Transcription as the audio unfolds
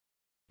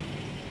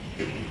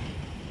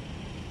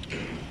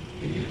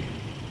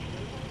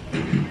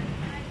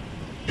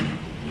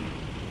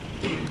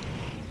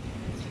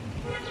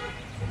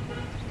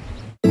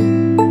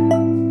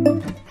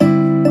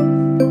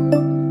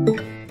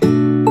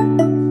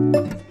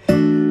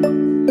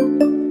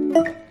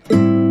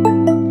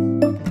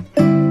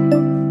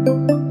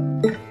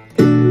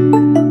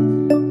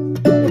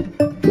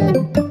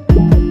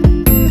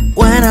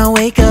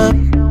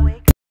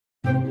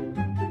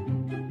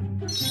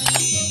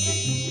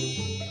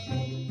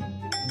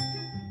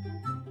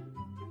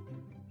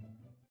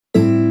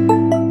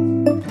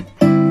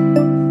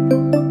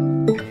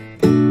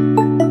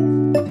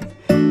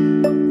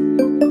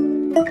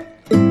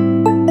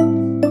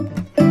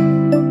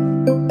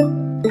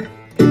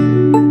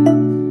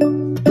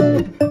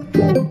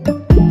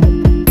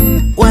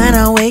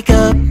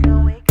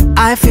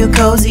feel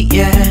cozy,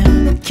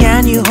 yeah.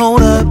 Can you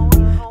hold up?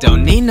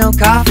 Don't need no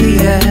coffee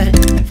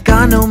yet.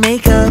 Got no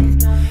makeup.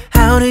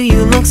 How do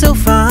you look so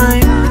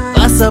fine?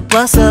 Bust up,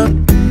 bust up.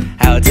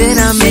 How did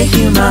I make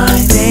you mine?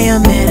 Stay a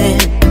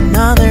minute,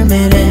 another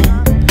minute.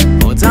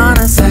 Hold on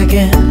a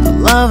second, I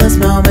love this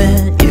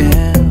moment,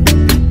 yeah.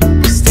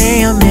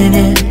 Stay a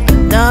minute,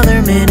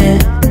 another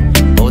minute.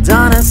 Hold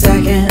on a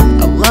second,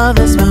 I love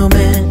this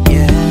moment,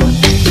 yeah.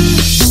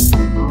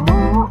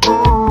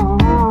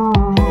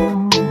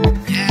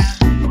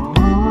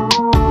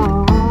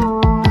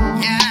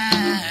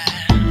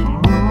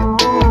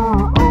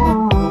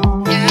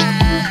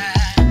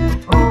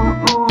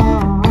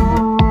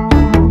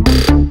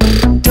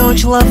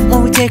 Don't you love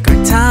when we take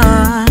our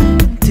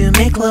time to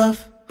make love?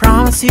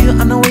 Promise you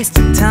I'm not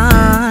wasting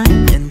time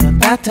in the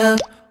bathtub.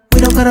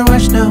 We don't gotta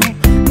rush, no.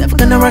 Never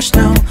gonna rush,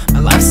 no. My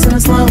life's in a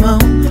slow-mo,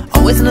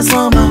 always in a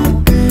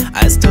slow-mo.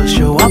 I still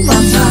show up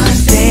on time.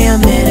 Stay a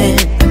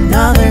minute,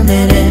 another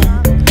minute.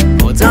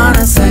 Hold on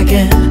a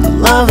second, I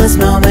love this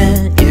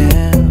moment,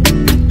 yeah.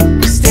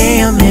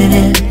 Stay a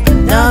minute,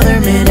 another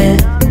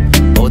minute.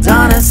 Hold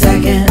on a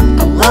second,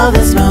 I love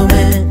this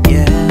moment,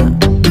 yeah.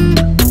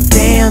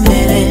 Stay a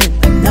minute,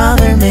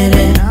 another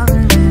minute.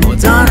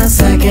 Hold on a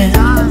second,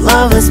 I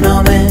love this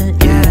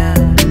moment, yeah.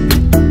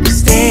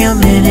 Stay a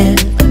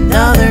minute,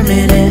 another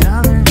minute.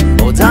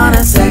 Hold on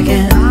a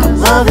second, I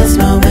love this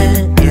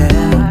moment, yeah.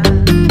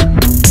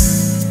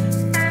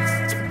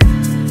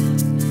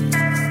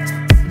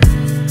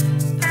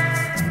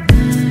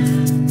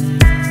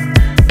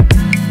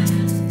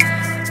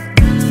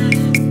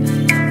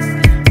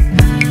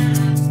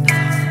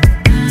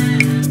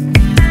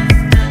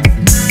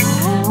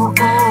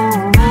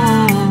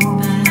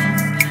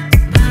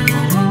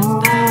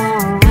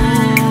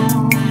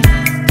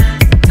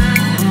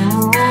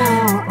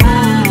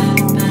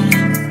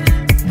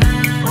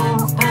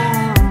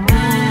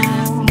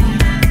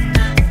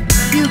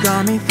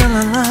 Got me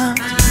feeling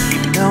loved,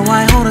 even though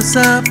I hold us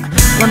up.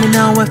 Let me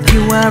know if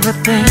you ever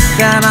think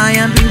that I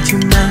am being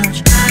too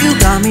much. You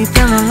got me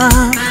feeling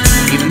loved,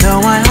 even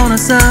though I hold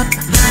us up.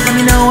 Let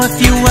me know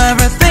if you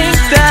ever think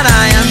that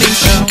I am being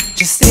so.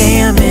 Just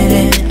stay a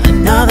minute,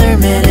 another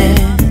minute.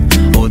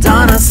 Hold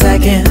on a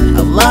second,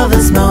 I love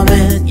this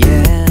moment,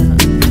 yeah.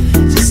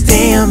 Just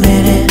stay a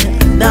minute,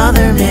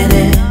 another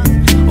minute.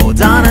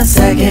 Hold on a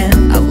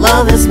second, I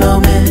love this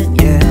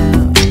moment, yeah.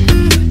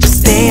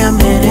 Just stay a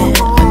minute,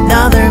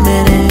 another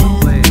minute.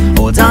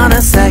 Hold on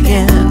a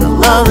second, I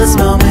love this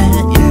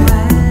moment,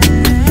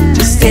 yeah.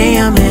 Just stay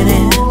a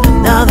minute,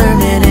 another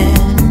minute.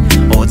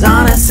 Hold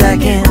on a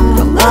second,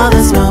 I love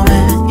this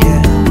moment,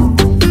 yeah.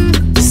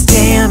 Just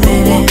stay a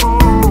minute.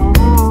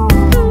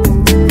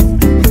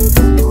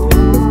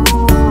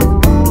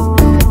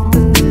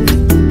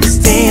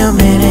 Stay a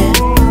minute.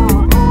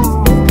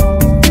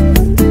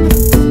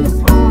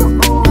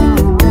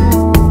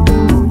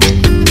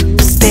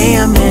 Stay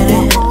a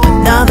minute,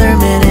 another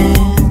minute.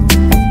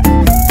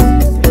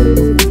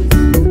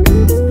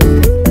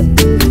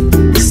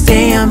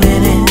 Stay a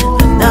minute,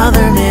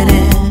 another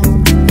minute.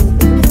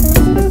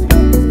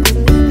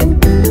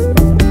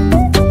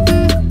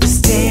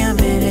 Stay a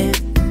minute.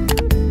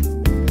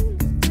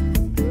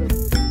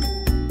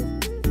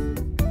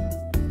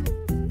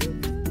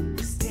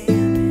 Stay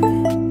a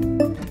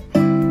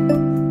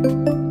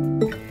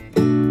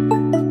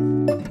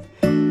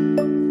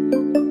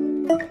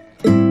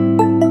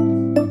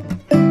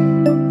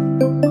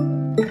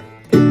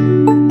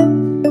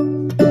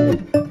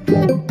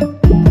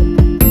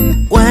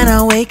When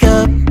I wake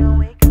up,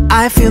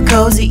 I feel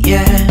cozy,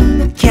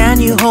 yeah. Can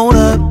you hold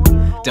up?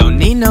 Don't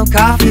need no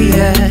coffee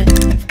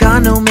yet.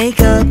 Got no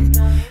makeup.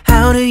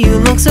 How do you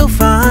look so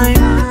fine?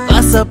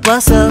 Bust up,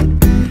 bust up.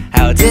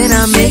 How did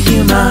I make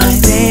you mine?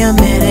 Stay a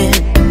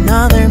minute,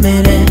 another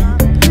minute.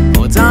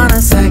 Hold on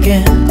a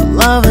second, I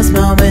love this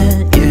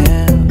moment,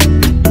 yeah.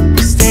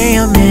 Stay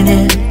a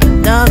minute,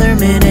 another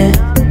minute.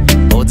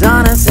 Hold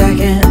on a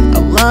second, I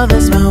love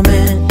this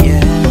moment, yeah.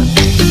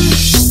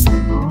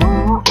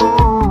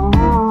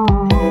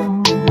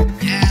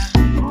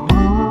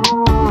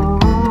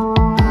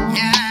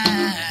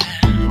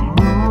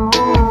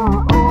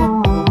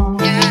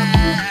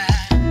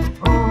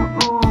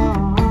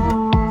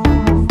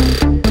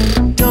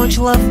 Don't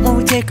you love when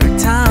we take our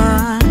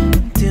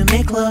time to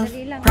make love?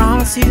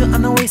 Promise you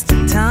I'm not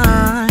wasting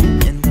time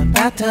in the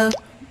bathtub.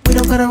 We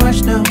don't gotta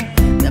rush, no.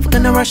 Never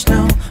gonna rush,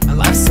 no. My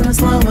life's in a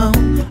slow-mo,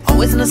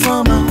 always in a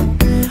slow-mo.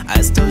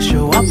 I still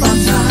show up on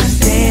time.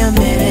 Stay a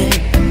minute,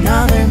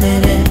 another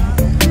minute.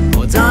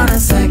 Hold on a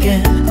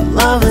second, I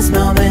love this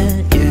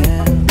moment,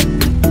 yeah.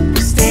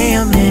 Stay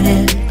a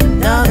minute,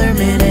 another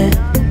minute.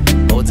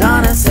 Hold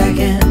on a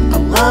second, I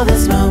love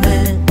this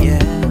moment, yeah.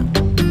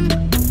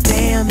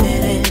 Stay a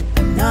minute,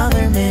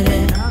 another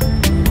minute.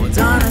 Hold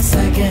on a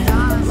second,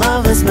 I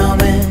love this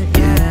moment,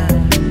 yeah.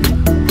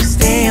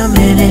 Stay a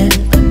minute,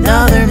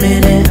 another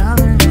minute.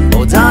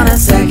 Hold on a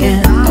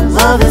second, I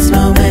love this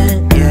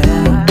moment,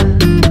 yeah.